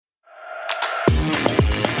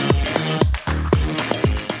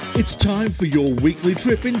It's time for your weekly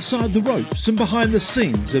trip inside the ropes and behind the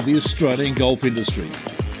scenes of the Australian golf industry.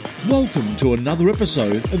 Welcome to another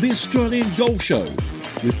episode of the Australian Golf Show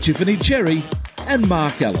with Tiffany Cherry and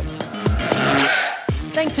Mark Allen.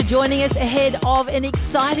 Thanks for joining us ahead of an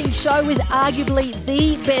exciting show with arguably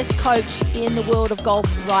the best coach in the world of golf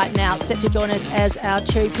right now, set to join us as our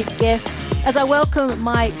cherry-picked guest. As I welcome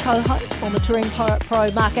my co-host, former touring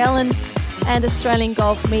pro Mark Allen, and Australian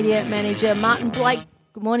Golf Media Manager Martin Blake.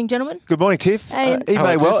 Good morning, gentlemen. Good morning, Tiff. He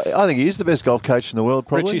may well. I think he is the best golf coach in the world,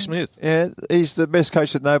 probably. Richie Smith. Yeah, he's the best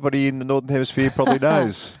coach that nobody in the Northern Hemisphere probably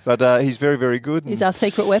knows. But he's very, very good. He's our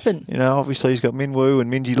secret weapon. You know, obviously he's got Min Woo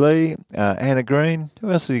and Minjee Lee, Anna Green.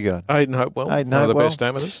 Who else has he got? Aidan Hopewell. One of the best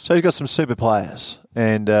amateurs. So he's got some super players,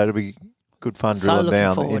 and it'll be good fun drilling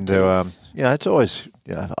down into. It's always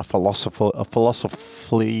a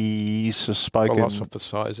philosophically spoken.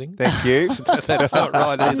 Philosophising. Thank you. That's not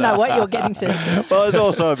right either. I don't know what you're getting to. Well, there's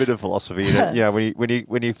also a bit of philosophy in it.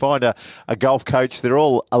 When you find a golf coach, they're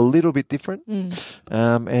all a little bit different,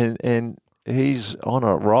 and he's on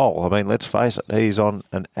a roll. I mean, let's face it, he's on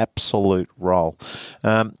an absolute roll.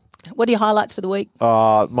 What are your highlights for the week?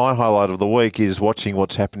 My highlight of the week is watching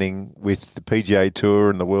what's happening with the PGA Tour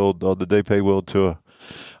and the DP World Tour.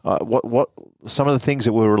 What some of the things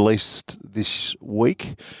that were released this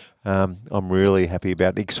week, I'm really happy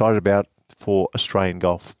about, excited about for Australian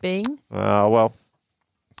golf. Being? The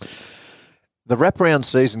wraparound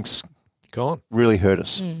season's gone. Really hurt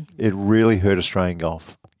us. It really hurt Australian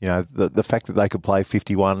golf. You know, the fact that they could play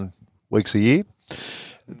 51 weeks a year,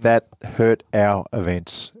 that hurt our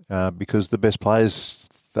events because the best players,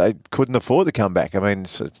 they couldn't afford to come back. I mean,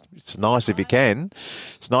 it's nice if you can.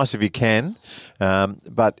 It's nice if you can.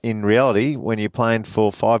 But in reality, when you're playing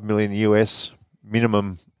for $5 million US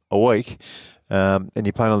minimum a week and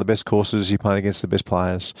you're playing on the best courses, you're playing against the best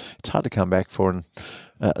players, it's hard to come back for an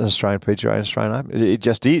Australian PGA and Australian Open. It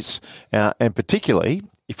just is. And particularly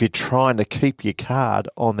if you're trying to keep your card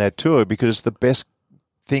on that tour because it's the best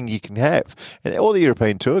thing you can have, and all the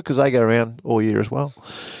European Tour because they go around all year as well.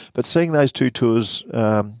 But seeing those two tours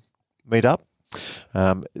meet up,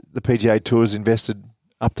 the PGA Tour's invested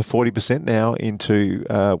up to 40% now into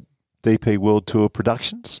DP World Tour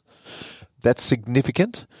productions. That's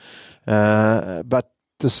significant. But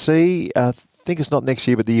to see, I think it's not next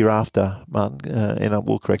year, but the year after, Martin, and I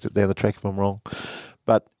will correct it down the track if I'm wrong.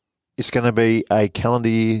 But it's going to be a calendar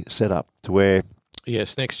year setup to where.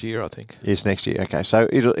 Yes, next year, I think. Yes, next year. Okay, so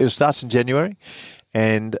it starts in January,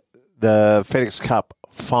 and the FedEx Cup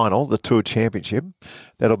final, the Tour Championship,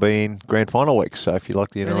 that'll be in grand final week. So if you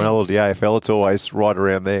like the NRL or the AFL, it's always right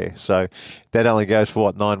around there. So that only goes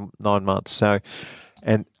for, nine months. So,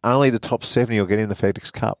 and only the top 70 will get in the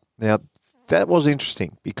FedEx Cup. Now, that was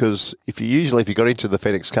interesting because if you got into the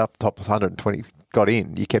FedEx Cup, top 120 got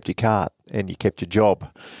in, you kept your card and you kept your job.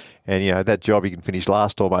 And, that job you can finish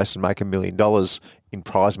last almost and make $1 million in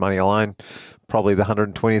prize money alone. Probably the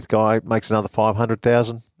 120th guy makes another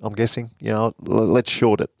 $500,000, I'm guessing. Let's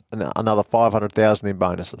short it. Another $500,000 in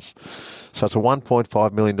bonuses. So it's a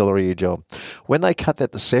 $1.5 million a year job. When they cut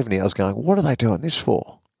that to 70, I was going, what are they doing this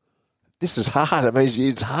for? This is hard. I mean,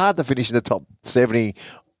 it's hard to finish in the top 70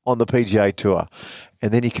 on the PGA Tour.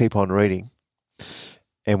 And then you keep on reading.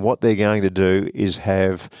 And what they're going to do is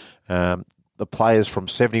have the players from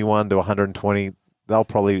 71 to 120, they'll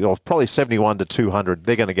probably 71 to 200.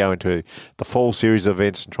 They're going to go into the fall series of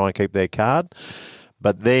events and try and keep their card.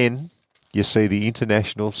 But then you see the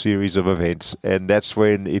international series of events, and that's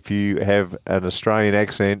when, if you have an Australian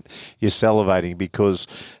accent, you're salivating because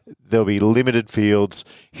there'll be limited fields,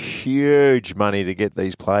 huge money to get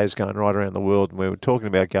these players going right around the world. And we were talking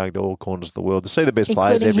about going to all corners of the world to see the best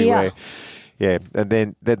players everywhere. Here. Yeah, and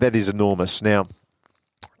then that is enormous. Now,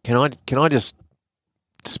 Can I just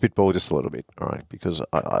spitball just a little bit, all right? Because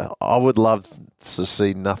I would love to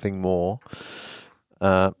see nothing more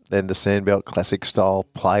than the Sandbelt Classic style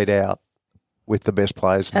played out with the best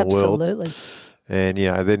players in the world. Absolutely. And,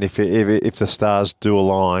 then if the stars do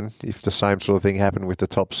align, if the same sort of thing happened with the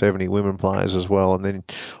top 70 women players as well, and then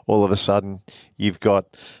all of a sudden you've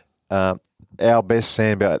got our best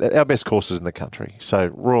Sandbelt, our best courses in the country. So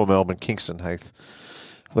Royal Melbourne, Kingston Heath.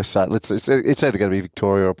 Let's say it's either going to be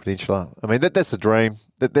Victoria or Peninsula. I mean, that's the dream.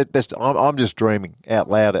 I'm just dreaming out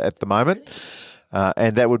loud at the moment,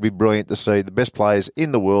 and that would be brilliant to see the best players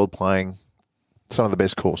in the world playing some of the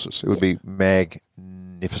best courses. It would be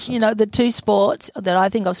magnificent. The two sports that I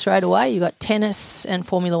think of straight away, you got tennis and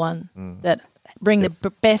Formula One that bring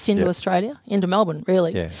the best into Australia, into Melbourne,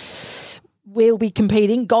 really. Yeah. we'll be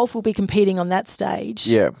competing, golf will be competing on that stage.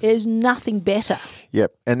 Yeah. There's nothing better.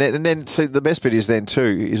 Yep. And then see, the best bit is then too,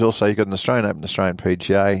 is also you've got an Australian Open, Australian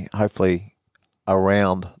PGA, hopefully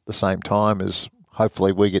around the same time as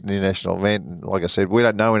hopefully we get an international event. And like I said, we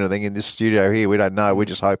don't know anything in this studio here. We don't know. We're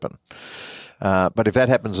just hoping. But if that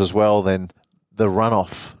happens as well, then the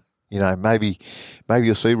runoff, maybe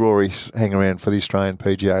you'll see Rory hang around for the Australian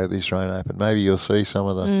PGA or the Australian Open. Maybe you'll see some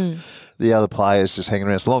of the other players just hanging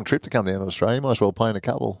around. It's a long trip to come down to Australia. You might as well play in a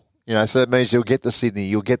couple. So that means you'll get to Sydney,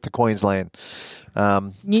 you'll get to Queensland.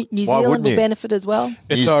 New Zealand will benefit as well.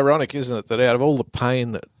 It's ironic, isn't it, that out of all the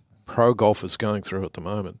pain that pro golf is going through at the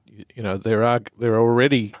moment, there are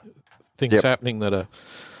already things happening that are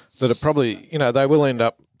probably they will end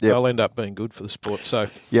up. Yep. They'll end up being good for the sport. So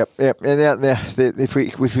yep. And now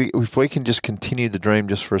if we can just continue the dream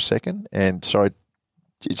just for a second, and sorry,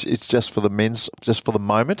 it's just for the men's, just for the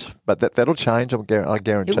moment, but that'll change. I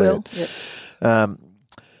guarantee it will. Yep.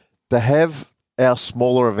 To have our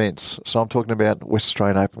smaller events, so I'm talking about West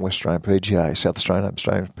Australian Open, West Australian PGA, South Australian Open,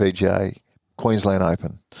 Australian PGA, Queensland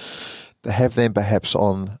Open, to have them perhaps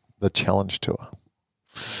on the Challenge Tour.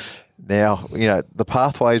 Now, the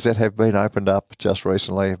pathways that have been opened up just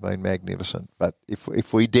recently have been magnificent. But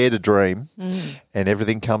if we dare to dream and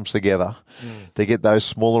everything comes together to get those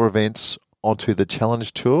smaller events onto the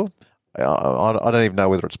Challenge Tour, I don't even know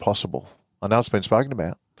whether it's possible. I know it's been spoken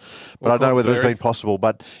about, but I don't know whether it's been possible.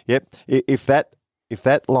 But, yep, if that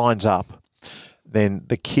lines up, then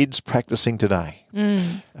the kids practicing today,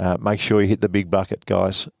 make sure you hit the big bucket,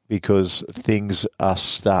 guys, because things are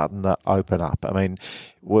starting to open up. I mean,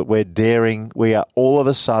 we are all of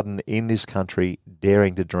a sudden in this country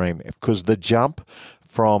daring to dream, because the jump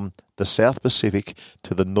from the South Pacific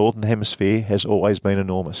to the Northern Hemisphere has always been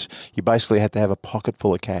enormous. You basically had to have a pocket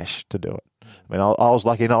full of cash to do it. I mean, I was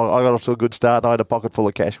lucky. I got off to a good start. I had a pocket full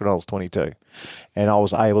of cash when I was 22, and I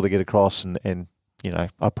was able to get across and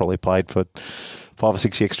I probably played for 5 or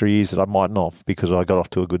 6 extra years that I mightn't have, because I got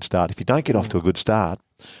off to a good start. If you don't get off to a good start,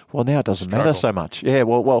 well, now it doesn't matter so much. Yeah,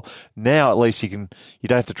 well, now at least you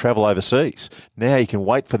don't have to travel overseas. Now you can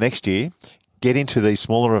wait for next year, get into these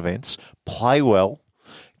smaller events, play well,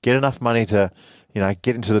 get enough money to,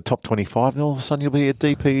 get into the top 25, and all of a sudden you'll be a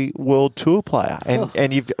DP World Tour player,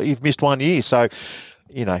 and you've missed 1 year. So,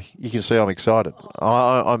 you can see I'm excited.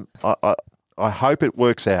 I hope it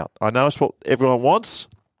works out. I know it's what everyone wants,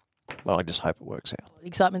 but I just hope it works out. The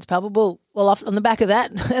excitement's palpable. Well, on the back of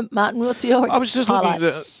that, Martin, what's your I was just highlight?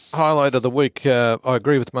 looking at the highlight of the week. I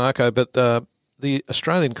agree with Marco, but the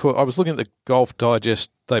Australian course, I was looking at the Golf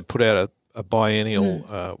Digest. They put out a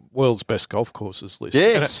biennial world's best golf courses list.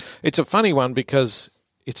 Yes. And it's a funny one because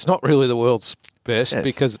it's not really the world's best,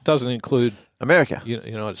 because it doesn't include America,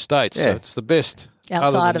 United States. Yeah. So it's the best.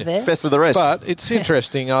 Outside of there. Best of the rest. But it's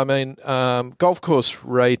interesting. I mean, golf course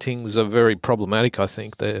ratings are very problematic, I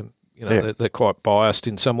think. They're they're quite biased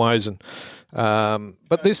in some ways, and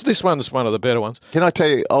but this one's one of the better ones. Can I tell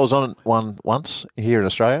you, I was on one once here in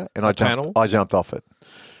Australia, and I jumped off it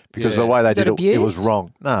because the way they did it was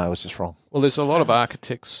wrong. No, it was just wrong. Well, there's a lot of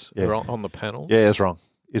architects on the panel. Yeah, it's wrong.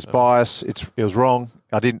 It's biased. It was wrong.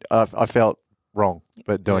 I felt wrong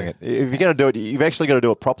about doing it. If you're going to do it, you've actually got to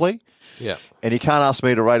do it properly. Yeah. And you can't ask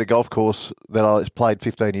me to rate a golf course that I played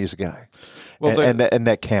 15 years ago. Well, and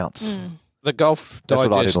that counts. The Golf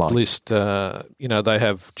Digest list, they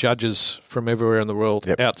have judges from everywhere in the world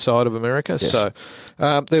outside of America. Yes.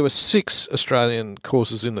 So there were 6 Australian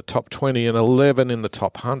courses in the top 20 and 11 in the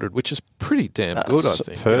top 100, which is pretty damn good, I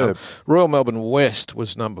think. Superb. Royal Melbourne West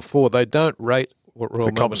was number 4. They don't rate what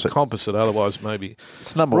Royal Melbourne Composite, otherwise maybe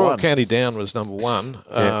it's number Royal 1. County Down was number 1,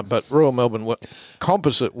 but Royal Melbourne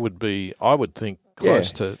Composite would be, I would think,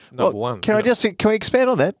 close to number 1. Can we expand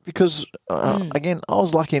on that? Because again, I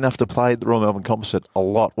was lucky enough to play the Royal Melbourne Composite a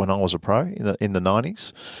lot when I was a pro in the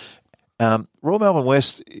 90s. Royal Melbourne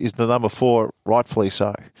West is the number 4, rightfully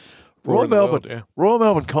so. Royal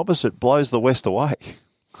Melbourne Composite blows the West away.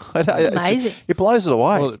 It's amazing. It blows it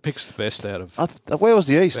away. Well, it picks the best out of. Where was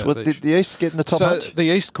the East? Did the East get in the top 100? The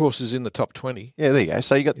East course is in the top 20. Yeah, there you go.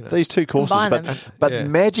 So you got these 2 courses, but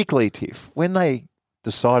magically, Tiff, when they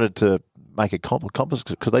decided to make a composite,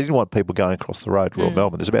 because they didn't want people going across the road to Royal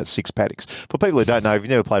Melbourne. There's about 6 paddocks. For people who don't know, if you've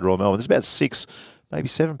never played Royal Melbourne, there's about 6, maybe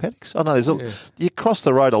 7 paddocks. I know you cross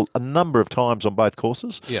the road a number of times on both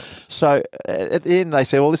courses. Yeah. So at the end, they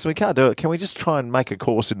said, well, listen, we can't do it. Can we just try and make a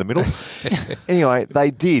course in the middle? Anyway, they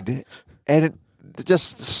did, and it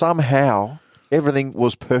just somehow everything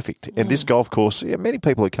was perfect. And this golf course, many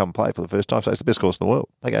people who come play for the first time say it's the best course in the world.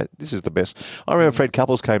 They go, this is the best. I remember Fred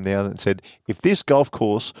Couples came down and said, if this golf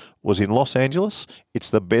course was in Los Angeles,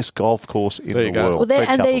 it's the best golf course in the world. Well,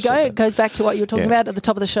 there you go. It goes back to what you were talking about at the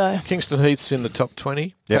top of the show. Kingston Heath's in the top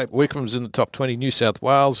 20. Cape Wickham's in the top 20. New South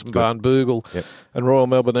Wales and Barnbougle and Royal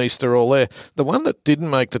Melbourne East are all there. The one that didn't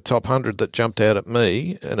make the top 100 that jumped out at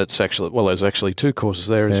me, and it's actually, there's actually two courses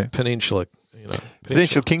there, is Peninsula.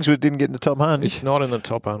 Peninsula Kingswood didn't get in the top 100. It's not in the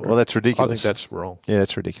top 100. Well, that's ridiculous. I think that's wrong. Yeah,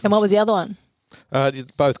 that's ridiculous. And what was the other one?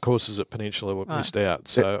 Both courses at Peninsula were missed out.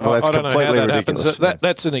 So that's I don't know how that ridiculous. happens.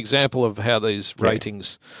 That's an example of how these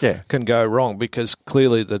ratings can go wrong, because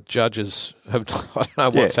clearly the judges have – I don't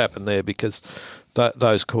know what's happened there, because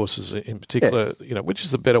those courses in particular, which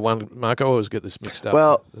is the better one, Mark? I always get this mixed up.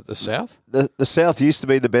 Well, the South? The South used to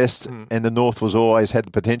be the best and the North was always had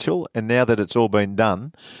the potential, and now that it's all been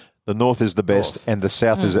done – the North is the best and the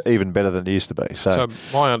South is even better than it used to be. So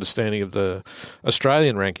my understanding of the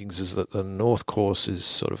Australian rankings is that the North course is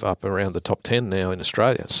sort of up around the top 10 now in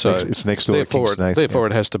Australia. So it's next door to Kingston Heath. Therefore,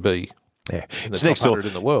 it has to be in the top 100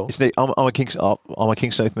 in the world. I'm a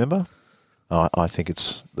Kingston Heath member. I think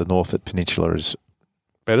it's the North at Peninsula is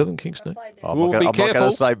better than Kingston. I'm not going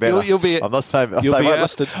to say better. I'm not saying they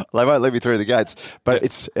won't let me through the gates, but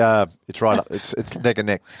it's right up. It's neck and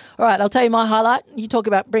neck. All right, I'll tell you my highlight. You talk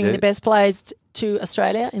about bringing the best players to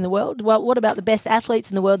Australia in the world. Well, what about the best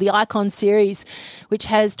athletes in the world? The Icon Series, which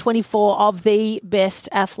has 24 of the best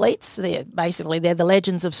athletes. They're the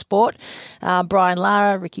legends of sport. Brian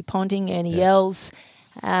Lara, Ricky Ponting, Ernie Els,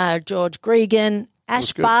 George Gregan,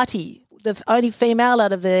 Ash Barty, the only female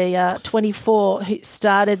out of the 24 who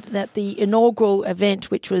started at the inaugural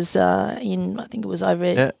event, which was in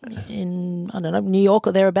New York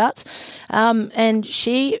or thereabouts. And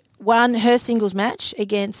she won her singles match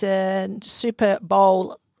against a Super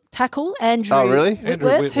Bowl tackle, Andrew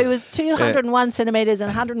Whitworth, who was 201 centimetres and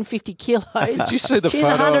 150 kilos. Did you see the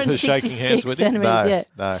photo of her shaking hands with him? No.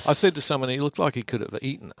 I said to someone, he looked like he could have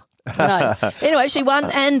eaten her. No. Anyway, she won,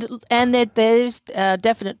 and there's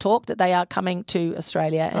definite talk that they are coming to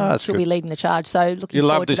Australia, and she'll be leading the charge. So looking forward to that. You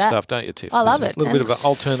love this stuff, don't you, Tiff? I love it. A little bit of an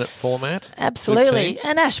alternate format. Absolutely.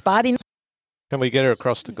 And Ash Barty. Can we get her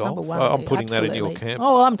across to golf? I'm putting that in your camp.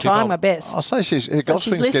 Oh, well, I'm trying my best. I'll say her golf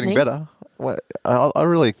swing's getting better. I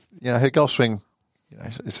really, her golf swing,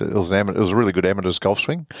 it was a really good amateur's golf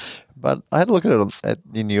swing. But I had a look at it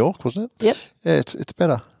in New York, wasn't it? Yep. Yeah, it's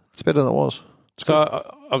better. It's better than it was.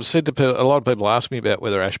 I've said to people, a lot of people ask me about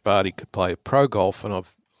whether Ash Barty could play pro golf, and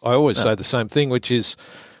I always say the same thing, which is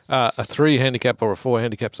a 3 handicap or a 4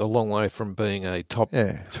 handicap's a long way from being a top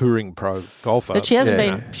touring pro golfer. But she hasn't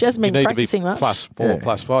been practicing, right? +4,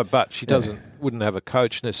 +5, but she wouldn't have a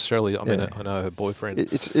coach necessarily. I mean, I know her boyfriend.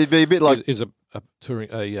 It'd be a bit like is a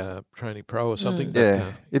training pro or something.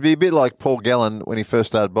 Yeah, it'd be a bit like Paul Gallen when he first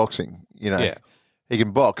started boxing. He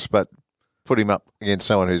can box, but put him up against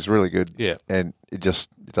someone who's really good, and it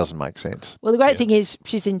doesn't make sense. Well, the great thing is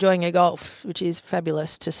she's enjoying her golf, which is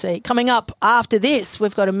fabulous to see. Coming up after this,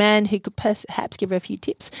 we've got a man who could perhaps give her a few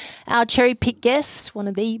tips. Our cherry pick guest, one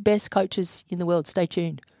of the best coaches in the world. Stay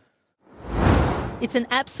tuned. It's an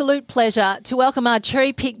absolute pleasure to welcome our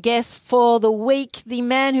cherry pick guest for the week, the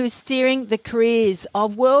man who is steering the careers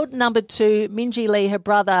of world number 2, Minjee Lee, her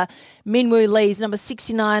brother, Minwoo Lee's number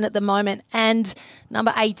 69 at the moment, and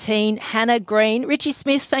number 18, Hannah Green. Richie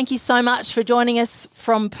Smith, thank you so much for joining us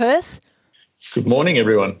from Perth. Good morning,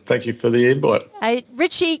 everyone. Thank you for the invite.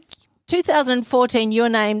 Richie, 2014, you were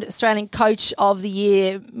named Australian Coach of the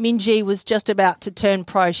Year. Minjee was just about to turn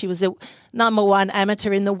pro. She was the number 1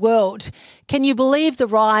 amateur in the world. Can you believe the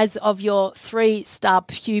rise of your 3 star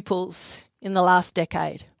pupils in the last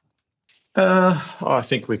decade? I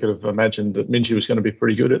think we could have imagined that Minjee was going to be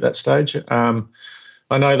pretty good at that stage.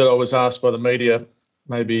 I know that I was asked by the media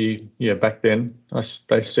back then.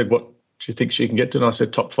 They said, what do you think she can get to? And I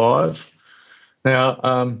said top 5.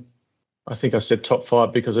 Now, I think I said top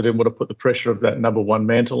 5 because I didn't want to put the pressure of that number 1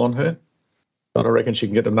 mantle on her. But I reckon she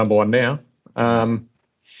can get to number 1 now. And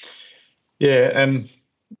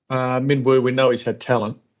Minwoo, we know he's had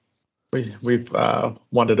talent. We've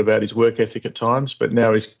wondered about his work ethic at times, but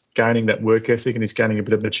now he's gaining that work ethic and he's gaining a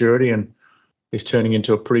bit of maturity and he's turning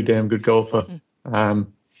into a pretty damn good golfer. Hannah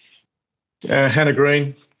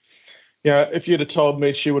Green, if you'd have told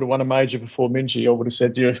me she would have won a major before Minjee, I would have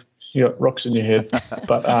said you got rocks in your head.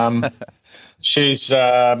 But she's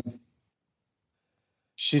a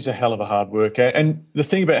hell of a hard worker. And the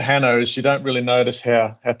thing about Hannah is you don't really notice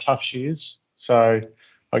how tough she is. So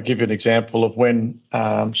I'll give you an example of when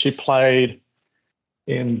she played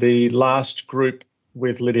in the last group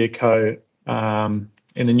with Lydia Ko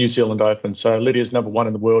in the New Zealand Open. So Lydia's number 1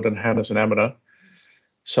 in the world and Hannah's an amateur.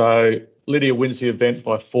 So Lydia wins the event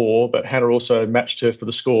by 4, but Hannah also matched her for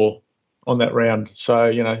the score on that round.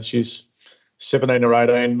 So, she's 17 or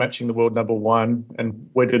 18, matching the world number 1, and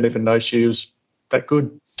we didn't even know she was that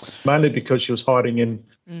good, mainly because she was hiding in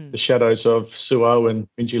the shadows of Suo and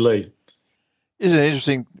Minjee Lee. Isn't it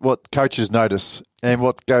interesting what coaches notice and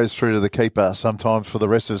what goes through to the keeper sometimes for the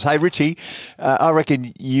rest of us? Hey, Richie, I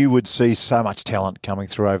reckon you would see so much talent coming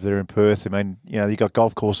through over there in Perth. I mean, you've got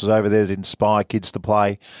golf courses over there that inspire kids to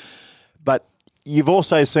play. But you've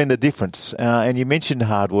also seen the difference, and you mentioned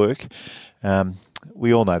hard work.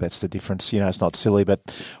 We all know that's the difference. It's not silly, but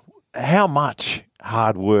how much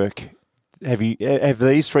hard work have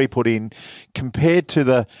these three put in compared to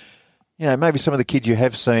the, maybe some of the kids you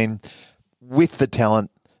have seen with the talent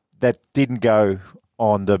that didn't go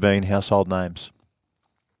on to being household names?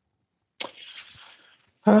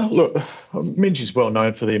 Look, Minjee's well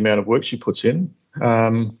known for the amount of work she puts in.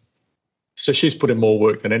 So she's put in more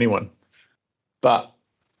work than anyone. But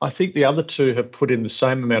I think the other two have put in the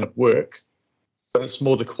same amount of work, but it's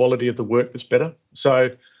more the quality of the work that's better. So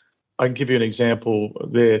I can give you an example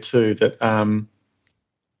there too that,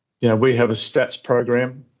 we have a stats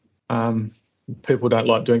program. People don't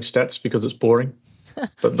like doing stats because it's boring,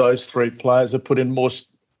 but those three players have put in more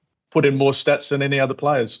stats than any other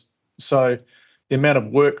players. So the amount of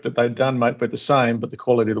work that they've done might be the same, but the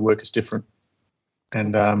quality of the work is different.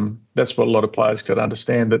 And that's what a lot of players got to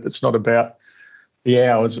understand, that it's not about the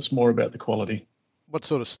hours, it's more about the quality. What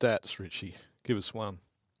sort of stats, Richie? Give us one.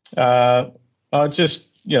 They're round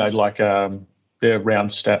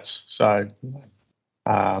stats. So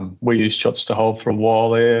we used shots to hold for a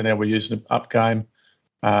while there. Now we're using an up game.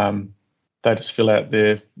 They just fill out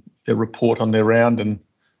their report on their round, and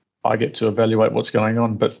I get to evaluate what's going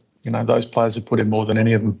on. But, those players have put in more than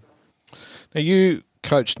any of them. Now, you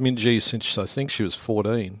coached Minjee since I think she was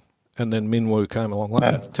 14, and then Minwoo came along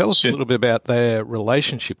later. Tell us a little bit about their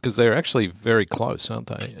relationship, because they're actually very close, aren't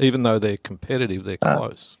they? Even though they're competitive, they're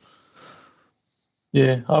close.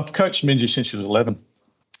 Yeah, I've coached Minjee since she was 11.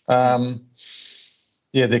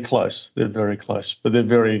 Yeah, they're close. They're very close, but they're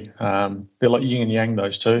very they're like yin and yang,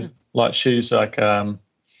 those two. Like she's like I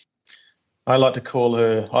like to call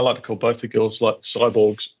both the girls like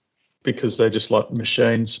cyborgs, because they're just like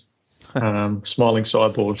machines, smiling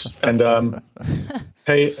cyborgs. And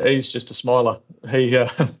he's just a smiler.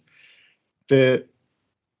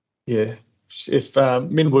 If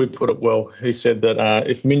Minwoo put it well, he said that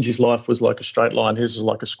if Minjee's life was like a straight line, his is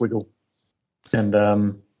like a squiggle.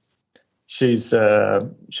 And she's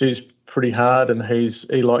pretty hard, and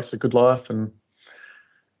he likes the good life, and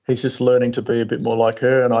he's just learning to be a bit more like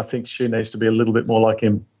her, and I think she needs to be a little bit more like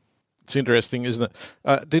him. It's interesting, isn't it?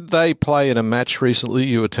 Did they play in a match recently?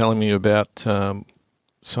 You were telling me about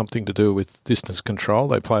something to do with distance control.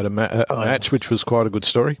 They played a match, which was quite a good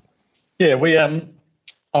story. Yeah,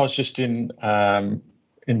 I was just in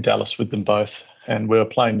Dallas with them both, and we were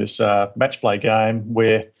playing this match play game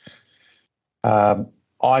where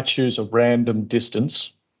I choose a random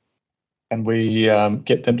distance, and we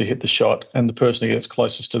get them to hit the shot, and the person who gets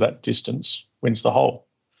closest to that distance wins the hole.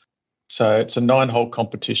 So it's a 9-hole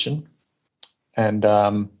competition. And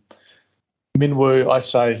Minwoo, I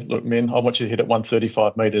say, look, Min, I want you to hit at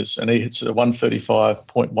 135 metres, and he hits it at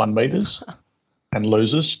 135.1 metres and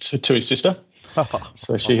loses to his sister.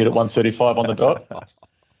 So she hit at 135 on the dot.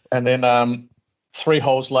 And then 3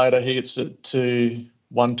 holes later, he hits it to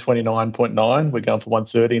 129.9. We're going for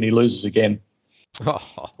 130, and he loses again.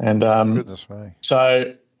 And goodness me.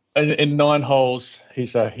 So in 9 holes,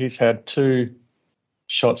 he's had 2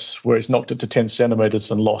 shots where he's knocked it to 10 centimetres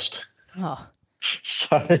and lost. Oh.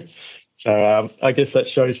 So I guess that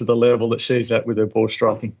shows you the level that she's at with her ball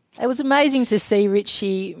striking. It was amazing to see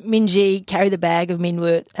Minjee carry the bag of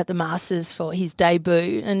Minwoo at the Masters for his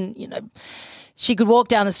debut, and she could walk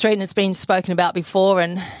down the street, and it's been spoken about before,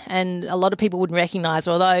 and a lot of people wouldn't recognise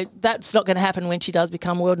her, although that's not going to happen when she does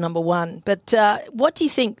become world number 1. But what do you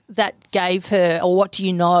think that gave her, or what do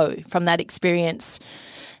you know from that experience,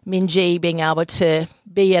 Minjee being able to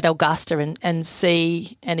be at Augusta and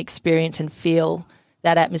see and experience and feel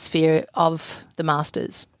that atmosphere of the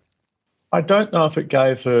Masters? I don't know if it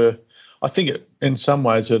gave her – I think in some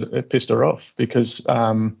ways it pissed her off, because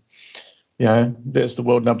there's the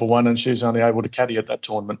world number 1, and she's only able to caddy at that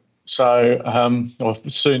tournament. So, or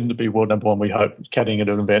soon to be world number 1, we hope, caddying at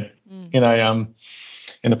an event, in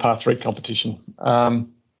a par 3 competition.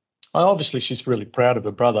 Obviously, she's really proud of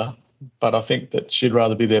her brother, but I think that she'd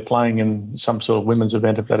rather be there playing in some sort of women's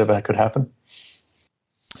event if that ever could happen.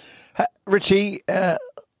 Richie,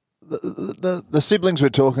 the siblings we're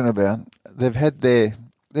talking about, they've had their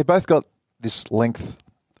they've both got this length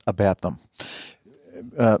about them.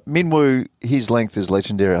 Minwoo, his length is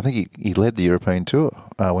legendary. I think he led the European Tour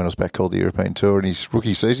when it was back called the European Tour, and his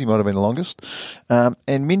rookie season he might have been the longest. And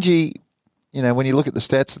Minjee, when you look at the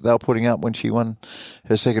stats that they were putting up when she won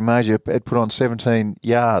her second major, had put on 17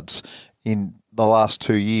 yards in the last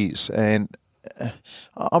 2 years. And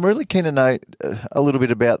I'm really keen to know a little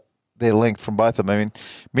bit about their length from both of them. I mean,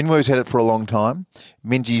 Minwoo's had it for a long time.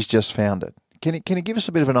 Minjee's just found it. Can you give us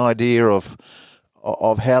a bit of an idea of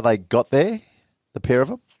how they got there, the pair of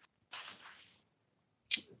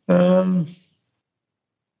them?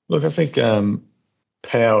 Look, I think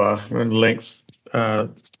power and length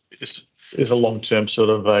is a long-term sort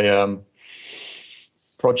of a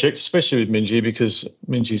project, especially with Minjee, because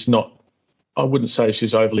Minjee's not, I wouldn't say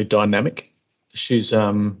she's overly dynamic. She's,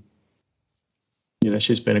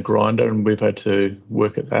 she's been a grinder, and we've had to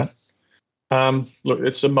work at that. Look,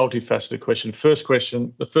 it's a multifaceted question.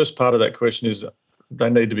 The first part of that question is they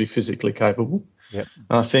need to be physically capable. Yep.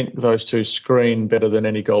 And I think those two screen better than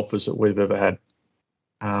any golfers that we've ever had,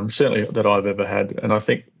 certainly that I've ever had. And I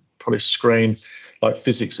think probably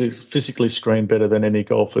physically screen better than any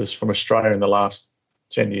golfers from Australia in the last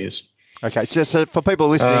 10 years. Okay, so for people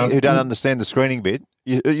listening who don't understand the screening bit,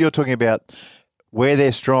 you're talking about where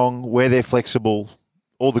they're strong, where they're flexible,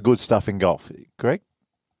 all the good stuff in golf, correct?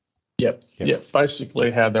 Yep.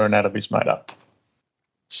 Basically how their anatomy is made up.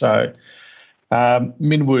 So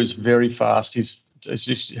Minwoo's very fast. He's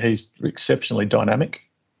exceptionally dynamic,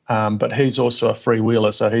 but he's also a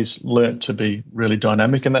freewheeler, so he's learnt to be really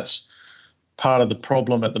dynamic, and that's part of the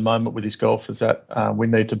problem at the moment with his golf is that we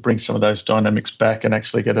need to bring some of those dynamics back and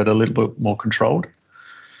actually get it a little bit more controlled.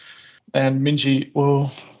 And Minjee,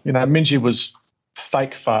 Minjee was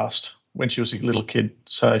fake fast when she was a little kid,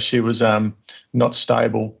 so she was not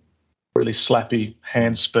stable, really slappy,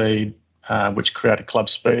 hand speed, which created club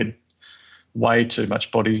speed, way too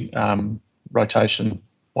much body rotation,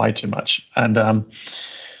 way too much. And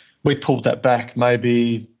we pulled that back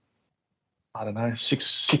maybe, I don't know,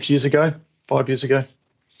 5 years ago.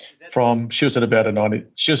 She was at about a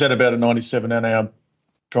 97 on our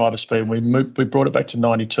driver speed. We brought it back to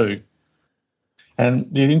 92. And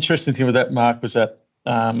the interesting thing with that, Mark, was that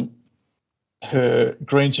her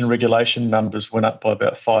greens and regulation numbers went up by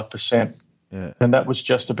about 5%. Yeah. And that was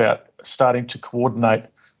just about starting to coordinate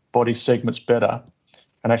body segments better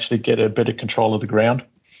and actually get a better control of the ground.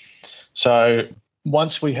 So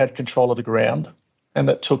once we had control of the ground, and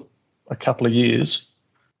that took a couple of years,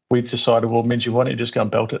 we decided, well, Minjee, why don't you just go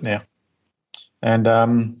and belt it now? And,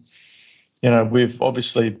 we've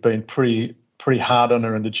obviously been pretty hard on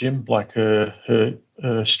her in the gym. Like her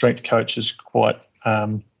strength coach is quite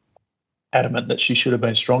adamant that she should have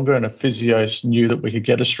been stronger, and her physios knew that we could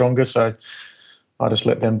get her stronger. So I just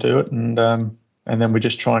let them do it, and then we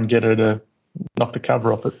just try and get her to knock the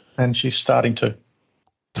cover off it, and she's starting to.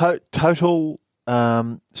 Total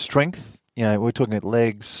strength. We're talking about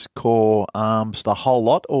legs, core, arms, the whole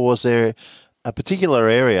lot, or was there a particular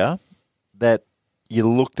area that you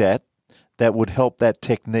looked at that would help that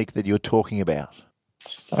technique that you're talking about?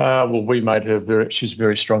 Well, we made her she's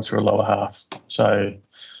very strong through her lower half. So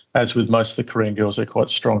as with most of the Korean girls, they're quite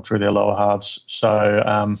strong through their lower halves. So,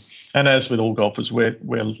 and as with all golfers, we're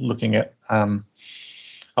looking at a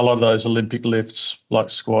lot of those Olympic lifts like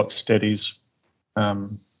squats, steadies,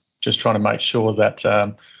 just trying to make sure that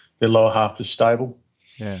their lower half is stable.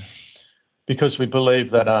 Yeah. Because we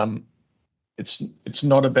believe that it's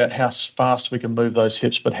not about how fast we can move those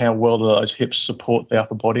hips, but how well do those hips support the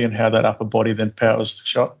upper body and how that upper body then powers the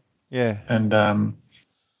shot. Yeah. And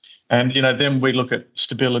then we look at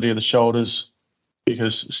stability of the shoulders,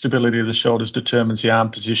 because stability of the shoulders determines the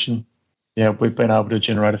arm position. Yeah, we've been able to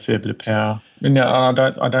generate a fair bit of power. And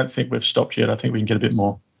I don't think we've stopped yet. I think we can get a bit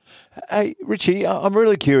more. Hey, Richie, I'm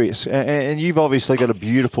really curious, and you've obviously got a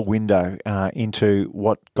beautiful window into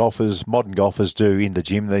what modern golfers do in the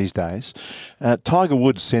gym these days. Tiger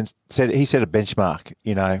Woods said he set a benchmark,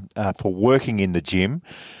 for working in the gym.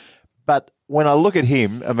 But when I look at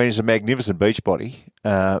him, I mean, he's a magnificent beach body.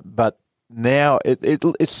 But now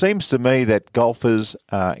it seems to me that golfers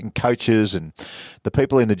and coaches and the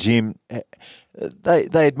people in the gym,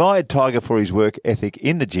 they admired Tiger for his work ethic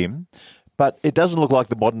in the gym. But it doesn't look like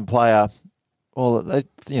the modern player. Well,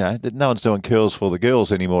 no one's doing curls for the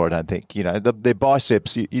girls anymore. I don't think. Their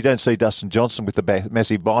biceps. You don't see Dustin Johnson with the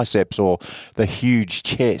massive biceps or the huge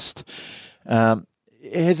chest.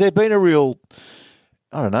 Has there been a real,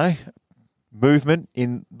 movement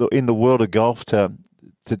in the world of golf to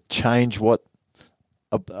change what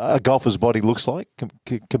a golfer's body looks like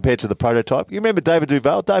compared to the prototype. You remember David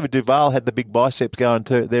Duval? David Duval had the big biceps going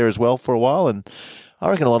there as well for a while, and I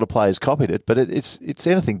reckon a lot of players copied it, but it's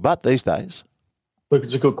anything but these days. Look,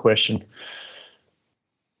 it's a good question.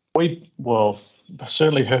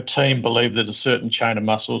 Certainly her team believe there's a certain chain of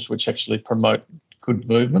muscles which actually promote good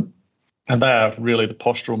movement, and they are really the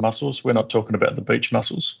postural muscles. We're not talking about the beach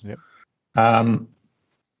muscles. Yep. And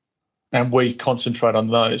we concentrate on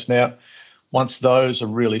those. Now, once those are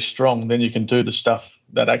really strong, then you can do the stuff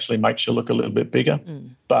that actually makes you look a little bit bigger.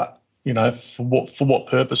 But, for what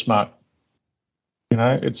purpose, Mark?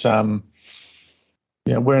 It's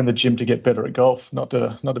we're in the gym to get better at golf, not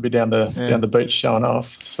to be down the beach showing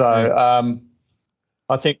off. So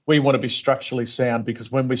I think we want to be structurally sound,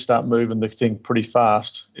 because when we start moving the thing pretty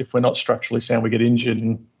fast, if we're not structurally sound, we get injured.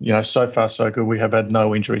 And, so far so good. We have had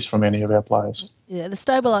no injuries from any of our players. Yeah, the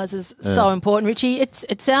stabiliser's so important, Richie.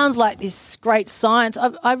 It sounds like this great science.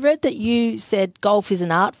 I've read that you said golf is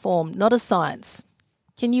an art form, not a science.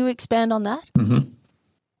 Can you expand on that? Mm-hmm.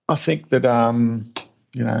 I think that,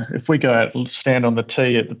 if we go out and stand on the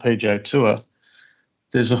tee at the PGA Tour,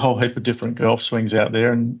 there's a whole heap of different golf swings out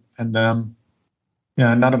there, and none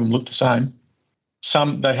of them look the same.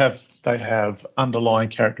 Some they have underlying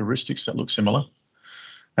characteristics that look similar,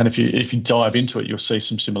 and if you dive into it, you'll see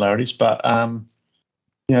some similarities. But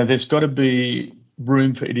there's got to be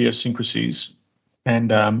room for idiosyncrasies,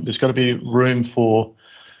 and there's got to be room for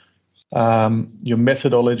your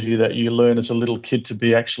methodology that you learn as a little kid to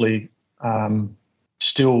be actually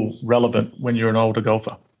still relevant when you're an older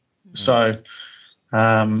golfer. So,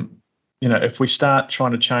 if we start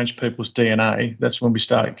trying to change people's DNA, that's when we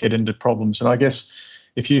start getting into problems. And I guess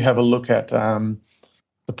if you have a look at the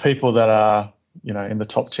people that are, in the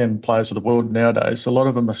top 10 players of the world nowadays, a lot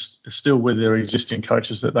of them are still with their existing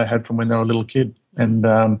coaches that they had from when they were a little kid. And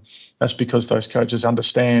that's because those coaches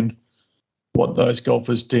understand what those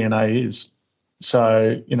golfers' DNA is.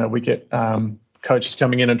 So, we get coaches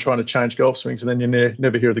coming in and trying to change golf swings, and then you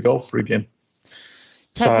never hear of the golfer again.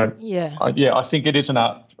 I think it is an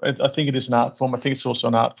art. I think it is an art form. I think it's also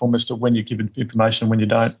an art form as to when you give information and when you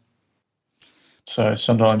don't. So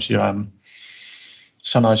sometimes you have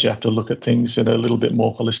to look at things that are a little bit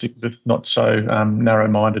more holistic, but not so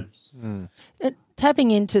narrow-minded. Tapping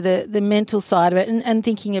into the mental side of it and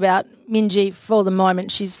thinking about Minjee for the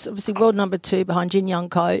moment, she's obviously world number 2 behind Jin Young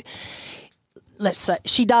Ko. Let's say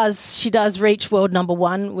she does reach world number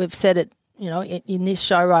 1. We've said it, in this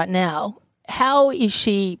show right now. How is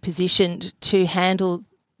she positioned to handle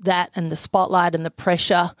that and the spotlight and the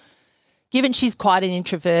pressure, given she's quite an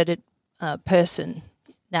introverted person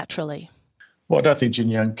naturally? Well, I don't think Jin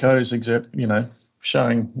Young Ko is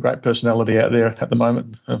showing great personality out there at the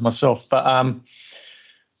moment myself. But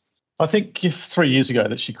I think if 3 years ago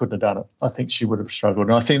that she couldn't have done it, I think she would have struggled.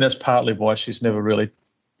 And I think that's partly why she's never really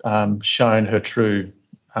shown her true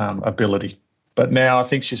ability. But now I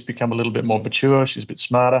think she's become a little bit more mature. She's a bit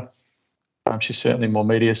smarter. She's certainly more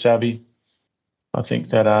media savvy. I think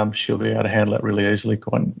that she'll be able to handle it really easily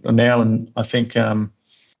now. And I think, I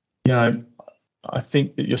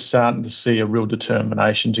think that you're starting to see a real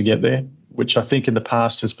determination to get there, which I think in the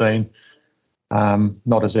past has been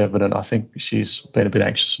not as evident. I think she's been a bit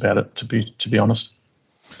anxious about it, to be honest.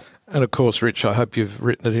 And of course, Rich, I hope you've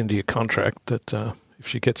written it into your contract that if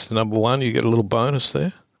she gets to number 1, you get a little bonus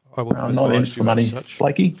there. I will not in it for money,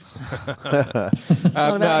 Blakey.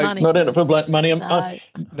 Not about money. Not in it for money.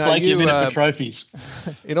 Blakey, I'm in it for trophies.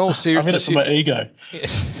 In all seriousness, I'm in it for my ego.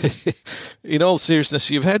 In all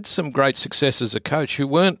seriousness, you've had some great success as a coach. You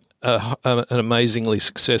weren't an amazingly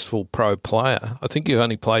successful pro player. I think you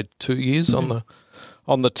only played 2 years on the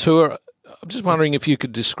tour. I'm just wondering if you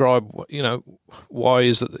could describe, why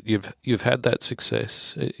is it that you've had that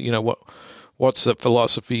success? What's the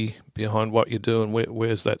philosophy behind what you do, and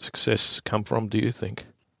where's that success come from, do you think?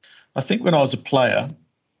 I think when I was a player,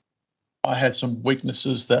 I had some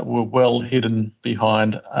weaknesses that were well hidden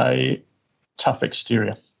behind a tough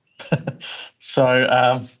exterior.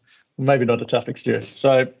 So maybe not a tough exterior.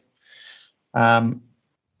 So I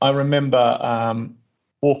remember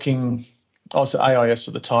walking. I was at AIS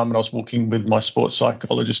at the time, and I was walking with my sports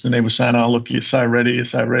psychologist, and he was saying, "Oh, look, you're so ready,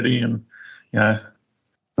 and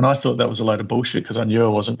and I thought that was a load of bullshit because I knew I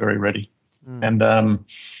wasn't very ready. And I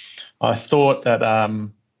thought that I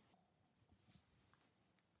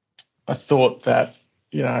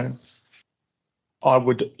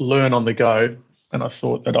would learn on the go, and I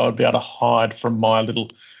thought that I would be able to hide from my little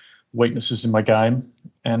weaknesses in my game.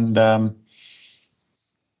 And I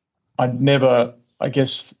never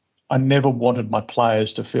wanted my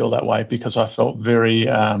players to feel that way, because I felt very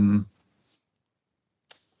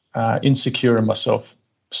insecure in myself.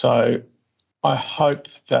 So I hope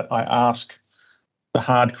that I ask the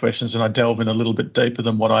hard questions and I delve in a little bit deeper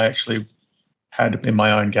than what I actually had in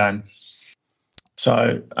my own game.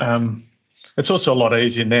 So it's also a lot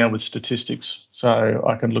easier now with statistics. So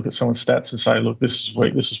I can look at someone's stats and say, look, this is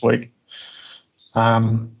weak, this is weak.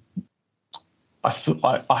 I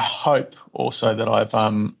hope also that I've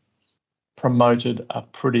promoted a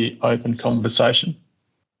pretty open conversation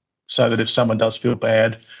so that if someone does feel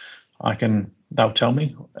bad, they'll tell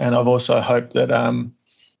me. And I've also hoped that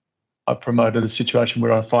I've promoted a situation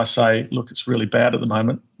where if I say, look, it's really bad at the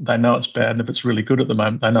moment, they know it's bad. And if it's really good at the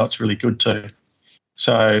moment, they know it's really good too.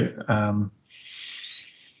 So,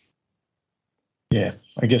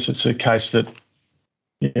 I guess it's a case that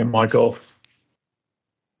my golf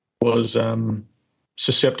was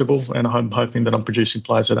susceptible, and I'm hoping that I'm producing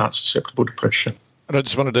players that aren't susceptible to pressure. And I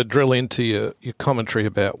just wanted to drill into your commentary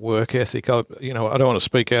about work ethic. I don't want to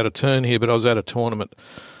speak out of turn here, but I was at a tournament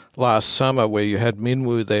last summer where you had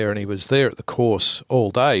Minwoo there, and he was there at the course all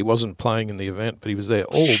day. He wasn't playing in the event, but he was there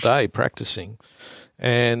all day practicing.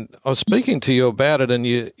 And I was speaking to you about it, and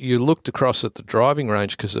you looked across at the driving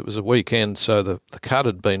range because it was a weekend, so the cut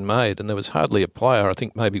had been made, and there was hardly a player, I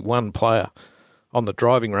think maybe one player on the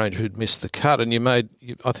driving range who'd missed the cut. And I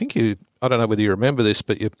don't know whether you remember this,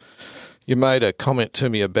 but you made a comment to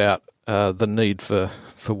me about the need for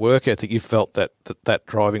work ethic. You felt that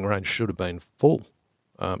driving range should have been full.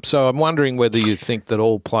 So I'm wondering whether you think that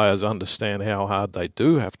all players understand how hard they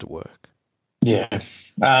do have to work. Yeah.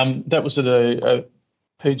 That was at a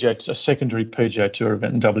secondary PGA Tour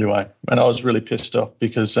event in WA, and I was really pissed off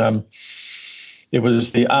because it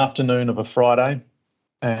was the afternoon of a Friday,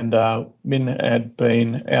 and Min had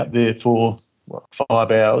been out there for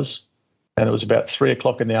 5 hours, and it was about 3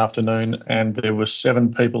 o'clock in the afternoon, and there were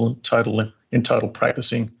 7 people in total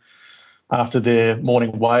practicing after their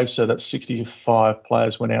morning wave. So that's 65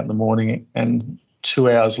 players went out in the morning, and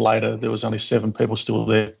 2 hours later there was only 7 people still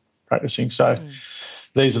there practicing. So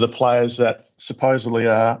these are the players that supposedly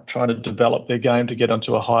are trying to develop their game to get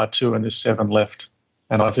onto a higher tour, and there's 7 left.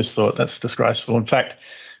 And I just thought that's disgraceful. In fact,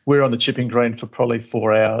 we were on the chipping green for probably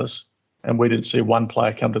 4 hours, and we didn't see one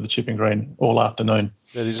player come to the chipping green all afternoon.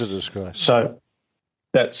 That is a disgrace. So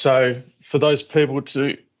for those people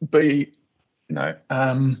to be,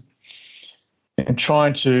 and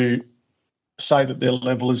trying to say that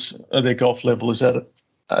their golf level is at,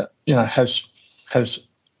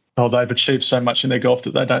 they've achieved so much in their golf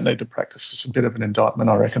that they don't need to practice. It's a bit of an indictment,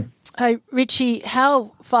 I reckon. Hey, Richie,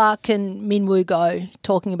 how far can Minwoo go,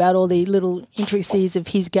 talking about all the little intricacies of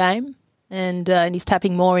his game, and he's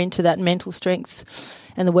tapping more into that mental strength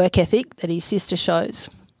and the work ethic that his sister shows?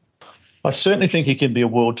 I certainly think he can be a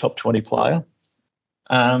world top 20 player.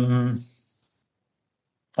 I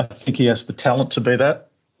think he has the talent to be that.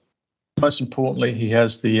 Most importantly, he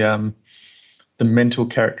has the mental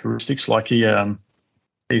characteristics. Like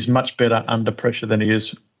he's much better under pressure than he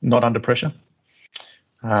is not under pressure.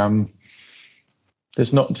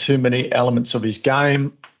 There's not too many elements of his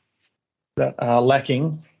game that are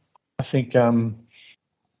lacking. I think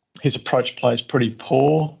his approach play is pretty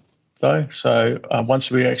poor, though. So once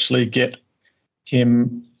we actually get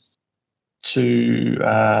him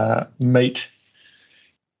to meet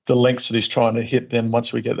the lengths that he's trying to hit, then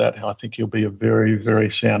once we get that, I think he'll be a very, very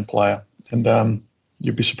sound player. And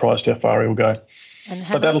you'll be surprised how far he'll go.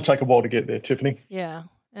 But that'll take a while to get there, Tiffany. Yeah.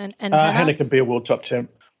 And Hannah can be a world top 10.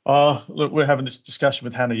 Look, we're having this discussion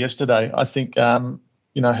with Hannah yesterday. I think,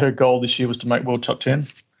 her goal this year was to make world top 10.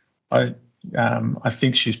 I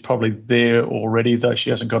think she's probably there already, though she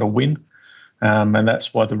hasn't got a win. And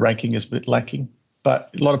that's why the ranking is a bit lacking.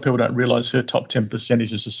 But a lot of people don't realise her top 10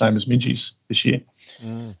 percentage is the same as Minji's this year.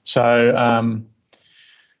 So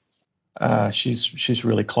she's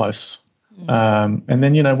really close. And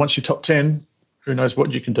then, once you're top 10, who knows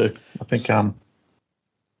what you can do. I think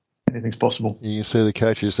anything's possible. You can see the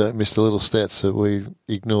coaches don't miss the little stats that we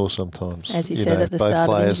ignore sometimes. As you said at the start of the both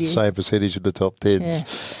players, interview. same percentage of the top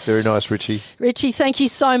 10s. Yeah. Very nice, Richie. Richie, thank you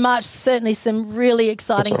so much. Certainly some really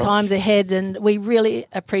exciting times ahead, and we really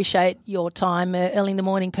appreciate your time early in the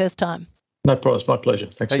morning, Perth time. No problem. It's my pleasure.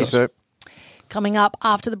 Thank you, sir. Coming up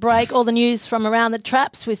after the break, all the news from around the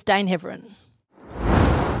traps with Dane Heverin.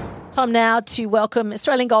 Time now to welcome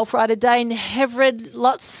Australian golf writer Dane Heverin.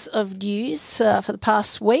 Lots of news for the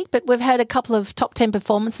past week, but we've had a couple of top 10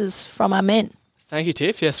 performances from our men. Thank you,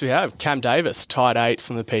 Tiff. Yes, we have. Cam Davis, tied 8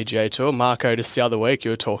 from the PGA Tour. Mark Otis the other week,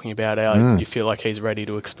 you were talking about how you feel like he's ready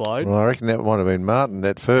to explode. Well, I reckon that might have been Martin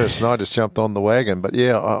at first, and I just jumped on the wagon. But,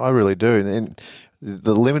 yeah, I really do. And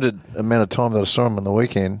the limited amount of time that I saw him on the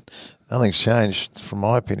weekend, Nothing's changed from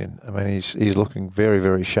my opinion. I mean, he's looking very,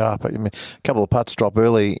 very sharp. I mean, a couple of putts drop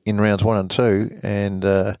early in rounds 1 and 2, and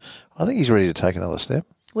I think he's ready to take another step.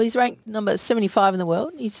 Well, he's ranked number 75 in the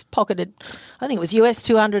world. He's pocketed, I think it was US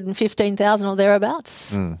 215,000 or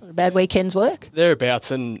thereabouts. Not a bad weekend's work.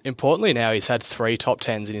 Thereabouts, and importantly now he's had 3 top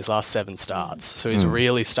 10s in his last 7 starts. So he's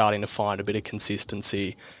really starting to find a bit of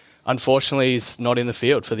consistency. Unfortunately, he's not in the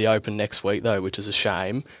field for the Open next week though, which is a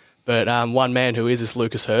shame. But one man who is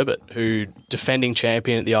Lucas Herbert, who defending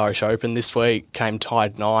champion at the Irish Open this week, came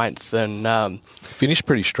tied 9th and... finished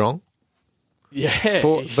pretty strong. Yeah.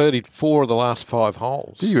 Birdied 4 of the last 5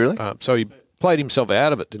 holes. Did you really? So he played himself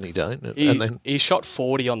out of it, didn't he, Dane? He shot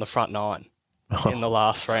 40 on the front 9 in the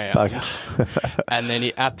last round. And then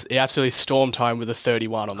he absolutely stormed home with a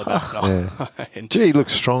 31 on the back 9. Gee, he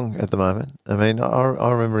looks strong at the moment. I mean,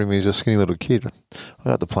 I remember him, he was a skinny little kid. I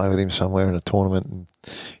got to play with him somewhere in a tournament, and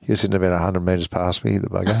he was sitting about 100 metres past me, the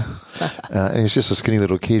bugger. And he's just a skinny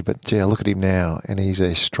little kid, but gee, I look at him now, and he's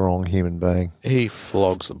a strong human being. He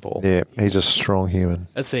flogs the ball. Yeah, he's a strong human.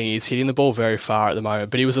 That's the thing, he's hitting the ball very far at the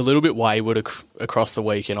moment, but he was a little bit wayward across the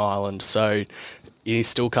week in Ireland, so he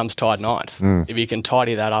still comes tied 9th. If he can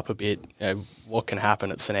tidy that up a bit, what can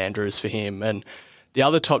happen at St Andrews for him? And the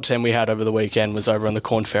other top 10 we had over the weekend was over on the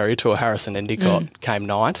Corn Ferry Tour. Harrison Endicott came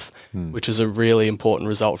 9th, which is a really important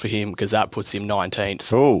result for him because that puts him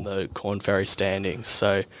 19th on the Corn Ferry standings.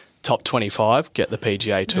 So top 25, get the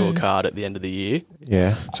PGA Tour card at the end of the year.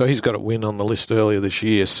 Yeah. So he's got a win on the list earlier this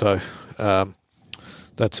year, so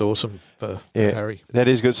that's awesome for Harry. That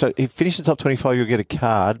is good. So if you finish the top 25, you'll get a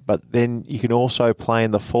card, but then you can also play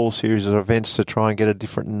in the fall series of events to try and get a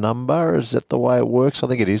different number. Is that the way it works? I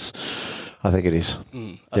think it is. I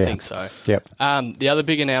think so. Yep. The other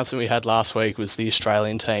big announcement we had last week was the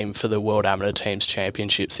Australian team for the World Amateur Teams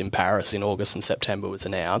Championships in Paris in August and September was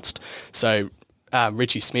announced. So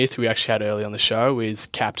Richie Smith, who we actually had early on the show, is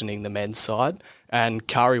captaining the men's side, and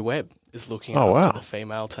Kari Webb is looking after the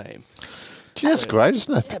female team. Gee, that's great,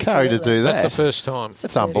 isn't it? For Kari to do that. That's the first time.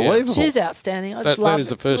 That's unbelievable. She's outstanding. I just love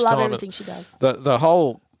everything she does. The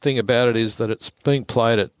whole thing about it is that it's being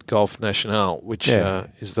played at Golf National, which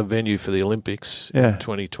is the venue for the Olympics in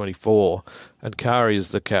 2024, and Kari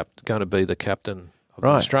is going to be the captain of the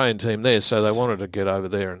Australian team there, so they wanted to get over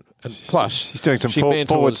there. And plus, she's doing some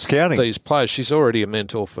forward scouting. These players. She's already a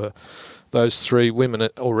mentor for those 3 women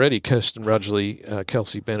already, Kirsten Rudgley,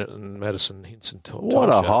 Kelsey Bennett and Madison Hinson. What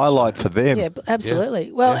a highlight for them. Yeah, absolutely.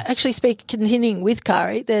 Yeah. Well, actually continuing with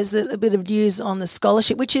Kari, there's a bit of news on the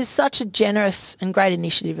scholarship, which is such a generous and great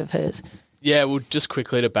initiative of hers. Yeah, well, just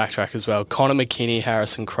quickly to backtrack as well, Connor McKinney,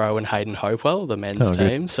 Harrison Crowe and Hayden Hopewell, the men's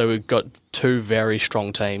team. So we've got 2 very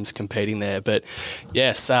strong teams competing there. But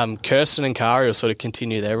yes, Kirsten and Kari will sort of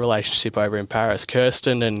continue their relationship over in Paris.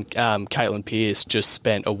 Kirsten and Caitlin Pearce just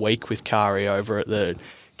spent a week with Kari over at the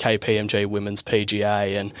KPMG Women's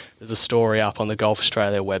PGA, and there's a story up on the Golf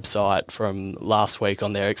Australia website from last week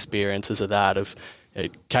on their experiences of that,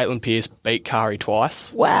 Caitlin Pearce beat Kari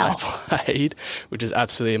twice. Wow. When they played, which is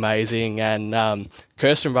absolutely amazing. And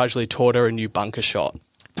Kirsten Rudgley taught her a new bunker shot.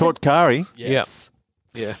 Taught Kari? Yes.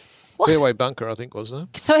 Yeah. Fairway bunker, I think, wasn't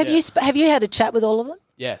it? So have you had a chat with all of them?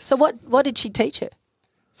 Yes. So what did she teach her?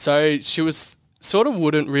 So she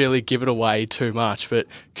wouldn't really give it away too much, but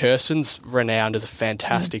Kirsten's renowned as a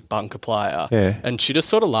fantastic bunker player. Yeah. And she just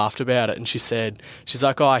sort of laughed about it, and she's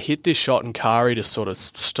like, I hit this shot, and Kari just sort of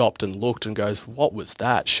stopped and looked and goes, what was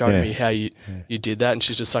that? Showed me how you did that. And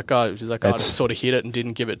she's just like, I just sort of hit it and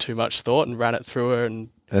didn't give it too much thought and ran it through her, and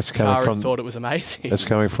Kari thought it was amazing. That's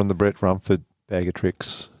coming from the Brett Rumford bag of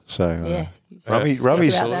tricks. So Rummy's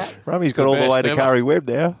got all the way to Kari Webb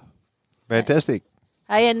now. Fantastic.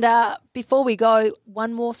 Hey, and before we go,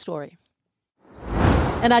 one more story.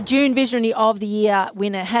 And our June Visionary of the Year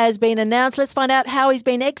winner has been announced. Let's find out how he's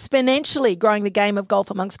been exponentially growing the game of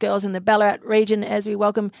golf amongst girls in the Ballarat region as we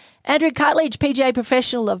welcome Andrew Cartledge, PGA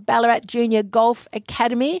professional of Ballarat Junior Golf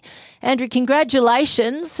Academy. Andrew,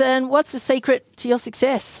 congratulations. And what's the secret to your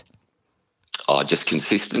success? Just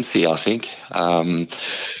consistency, I think. A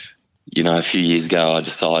few years ago I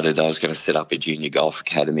decided I was going to set up a junior golf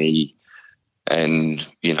academy, and,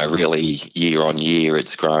 really year on year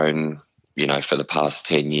it's grown, for the past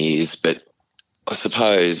 10 years. But I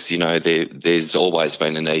suppose, there's always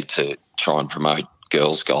been a need to try and promote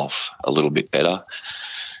girls golf a little bit better.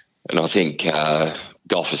 And I think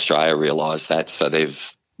Golf Australia realised that, so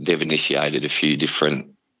they've initiated a few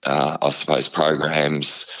different,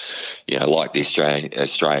 programs, like the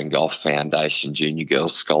Australian Golf Foundation Junior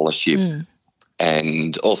Girls Scholarship,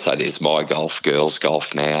 and also there's My Golf, Girls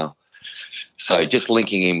Golf now. So just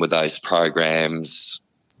linking in with those programs,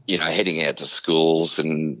 heading out to schools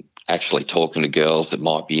and actually talking to girls that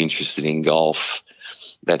might be interested in golf.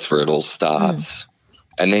 That's where it all starts.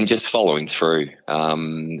 And then just following through.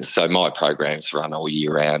 So my programs run all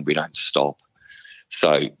year round. We don't stop.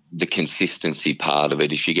 So the consistency part of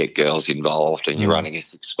it, if you get girls involved and you're running a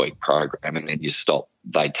 6-week program and then you stop,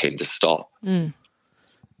 they tend to stop.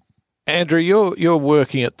 Andrew, you're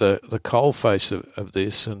working at the coalface of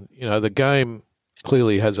this, and the game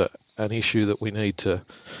clearly has an issue that we need to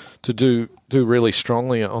do really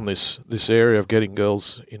strongly on this area of getting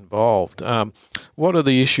girls involved. What are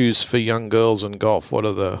the issues for young girls in golf? What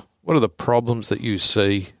are the problems that you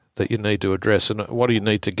see that you need to address, and what do you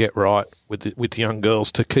need to get right with young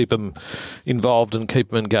girls to keep them involved and keep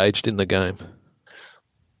them engaged in the game?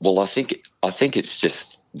 Well, I think it's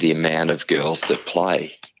just the amount of girls that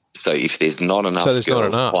play. So if there's not enough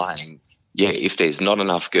playing, if there's not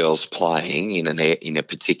enough girls playing in a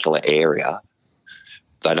particular area,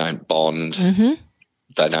 they don't bond,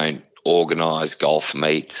 they don't organise golf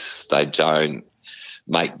meets, they don't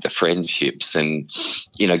make the friendships. And,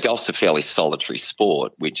 golf's a fairly solitary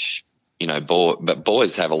sport, which, but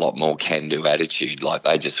boys have a lot more can-do attitude. Like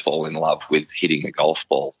they just fall in love with hitting a golf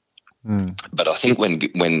ball. But I think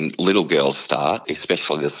when little girls start,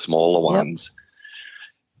 especially the smaller ones,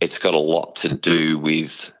 it's got a lot to do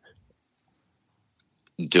with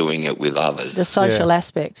doing it with others. The social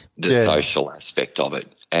aspect. The social aspect of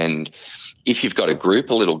it. And if you've got a group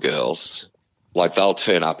of little girls, like they'll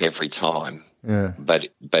turn up every time. Yeah. But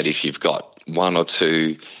if you've got one or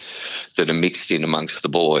two that are mixed in amongst the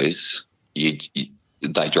boys,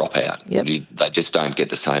 they drop out. Yep. They just don't get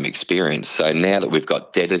the same experience. So now that we've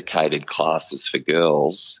got dedicated classes for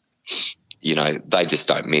girls, they just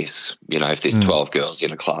don't miss. If there's 12 girls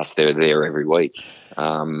in a class, they're there every week.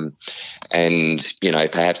 And,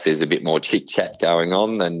 perhaps there's a bit more chit-chat going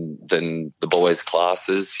on than the boys'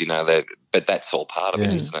 classes, but that's all part of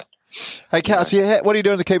it, isn't it? Hey, Cass, what are you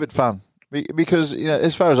doing to keep it fun? Because,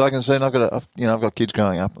 as far as I can see, I've got kids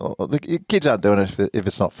growing up. The kids aren't doing it if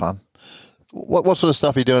it's not fun. What sort of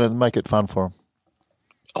stuff are you doing to make it fun for them?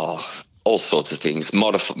 Oh, all sorts of things.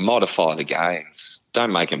 Modify the games.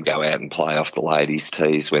 Don't make them go out and play off the ladies'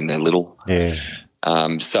 tees when they're little. Yeah.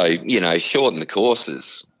 So, shorten the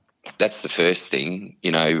courses. That's the first thing.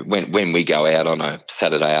 When we go out on a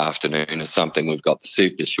Saturday afternoon or something, we've got the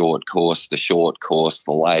super short course, the short course,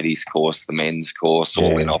 the ladies' course, the men's course,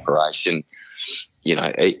 all in operation.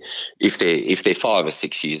 If they're 5 or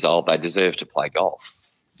 6 years old, they deserve to play golf.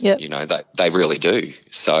 Yep. They really do.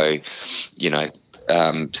 So,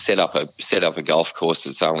 set up a golf course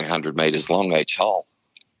that's only 100 metres long each hole.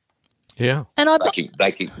 Yeah, and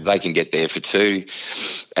they can get there for 2,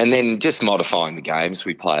 and then just modifying the games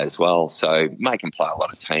we play as well. So make them play a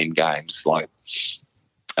lot of team games. Like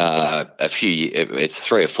it's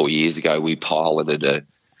 3 or 4 years ago, we piloted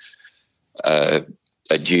a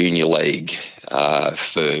junior league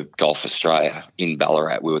for Golf Australia in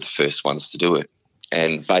Ballarat. We were the first ones to do it.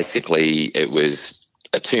 And basically it was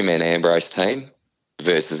a 2-man Ambrose team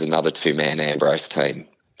versus another 2-man Ambrose team.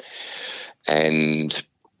 And,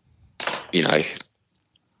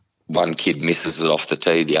 one kid misses it off the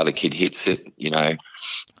tee, the other kid hits it,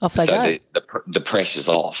 Off they go. The pressure's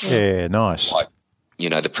off. Yeah, nice. Like,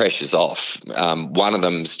 the pressure's off. One of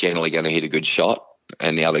them's generally going to hit a good shot,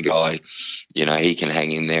 and the other guy, he can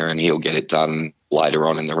hang in there and he'll get it done later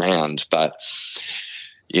on in the round. But,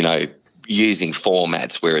 using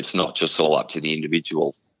formats where it's not just all up to the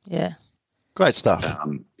individual. Yeah. Great stuff.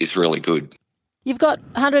 Is really good. You've got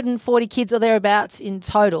 140 kids or thereabouts in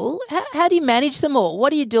total. How do you manage them all?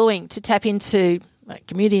 What are you doing to tap into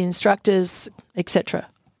community instructors, etc.?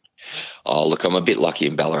 Oh, look, I'm a bit lucky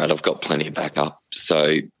in Ballarat. I've got plenty of backup.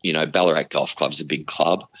 So, Ballarat Golf Club's a big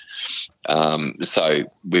club. So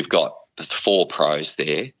we've got 4 pros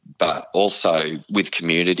there, but also with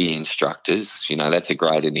community instructors, that's a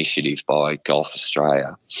great initiative by Golf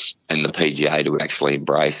Australia and the PGA to actually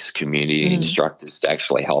embrace community instructors to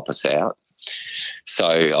actually help us out. So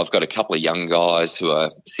I've got a couple of young guys who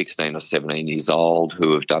are 16 or 17 years old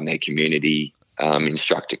who have done their community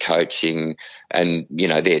instructor coaching, and,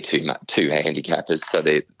 they're two handicappers. So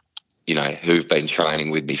they're, who've been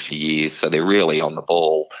training with me for years. So they're really on the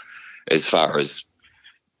ball as far as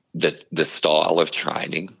the style of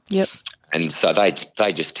training. Yep. And so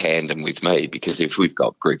they just tandem with me, because if we've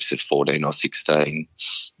got groups of 14 or 16,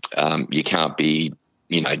 you can't be,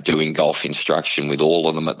 doing golf instruction with all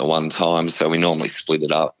of them at the one time. So we normally split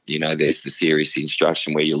it up. There's the serious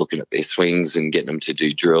instruction where you're looking at their swings and getting them to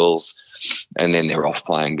do drills, and then they're off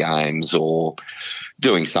playing games or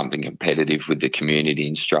doing something competitive with the community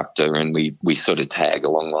instructor, and we sort of tag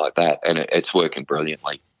along like that, and it's working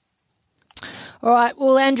brilliantly. All right.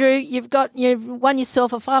 Well, Andrew, you've won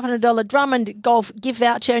yourself a $500 Drummond Golf gift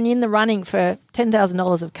voucher and you're in the running for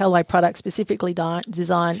 $10,000 of Callaway products specifically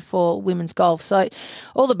designed for women's golf. So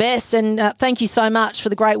all the best and thank you so much for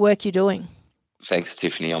the great work you're doing. Thanks,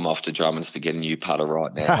 Tiffany. I'm off to Drummonds to get a new putter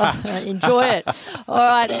right now. Enjoy it. All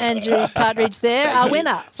right, Andrew Cartridge there, our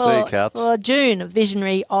winner for June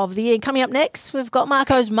Visionary of the Year. Coming up next, we've got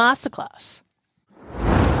Marco's Masterclass.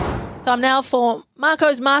 Time now for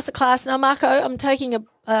Marco's Masterclass. Now, Marco, I'm taking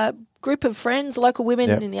a group of friends, local women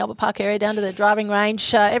in the Albert Park area, down to the driving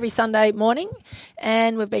range every Sunday morning,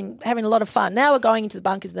 and we've been having a lot of fun. Now we're going into the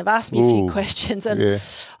bunkers, and they've asked me a few questions, and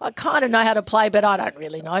I kind of know how to play, but I don't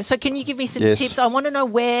really know. So can you give me some tips? I want to know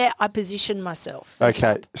where I position myself.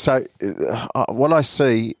 Okay, so what I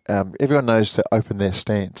see, everyone knows to open their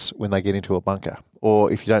stance when they get into a bunker,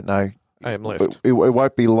 or if you don't know, aim left. It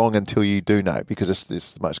won't be long until you do know, because it's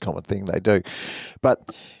the most common thing they do. But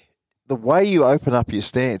the way you open up your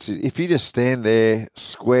stance, if you just stand there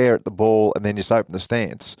square at the ball and then just open the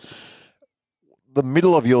stance, the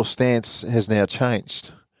middle of your stance has now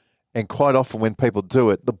changed. And quite often when people do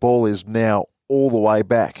it, the ball is now all the way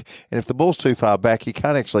back. And if the ball's too far back, you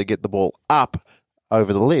can't actually get the ball up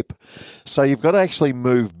over the lip. So you've got to actually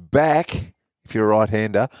move back, if you're a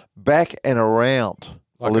right-hander, back and around.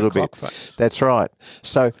 Like a little clock bit. face. That's right.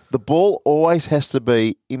 So the ball always has to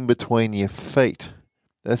be in between your feet.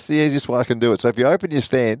 That's the easiest way I can do it. So if you open your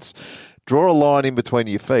stance, draw a line in between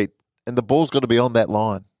your feet, and the ball's got to be on that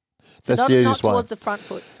line. So that's the easiest way. Not towards the front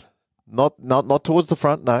foot. Not towards the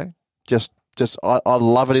front. No, just I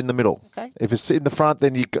love it in the middle. Okay. If it's in the front,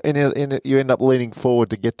 then you end up leaning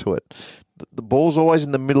forward to get to it. The ball's always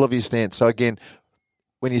in the middle of your stance. So again,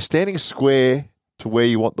 when you're standing square to where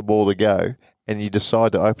you want the ball to go, and you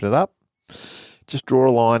decide to open it up, just draw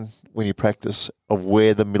a line when you practice of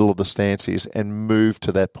where the middle of the stance is and move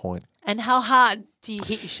to that point. And how hard do you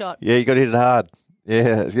hit your shot? Yeah, you got to hit it hard.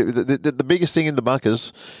 Yeah. The biggest thing in the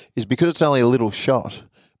bunkers is because it's only a little shot,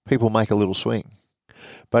 people make a little swing.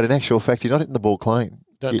 But in actual fact, you're not hitting the ball clean.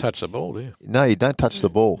 Don't touch the ball, do you? No, you don't touch the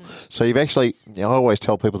ball. So you've actually, I always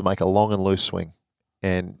tell people to make a long and loose swing.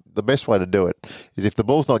 And the best way to do it is if the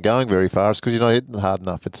ball's not going very far, it's because you're not hitting it hard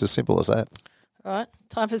enough. It's as simple as that. All right.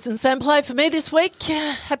 Time for some sand play for me this week.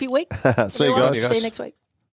 Happy week. See you guys. See you next week.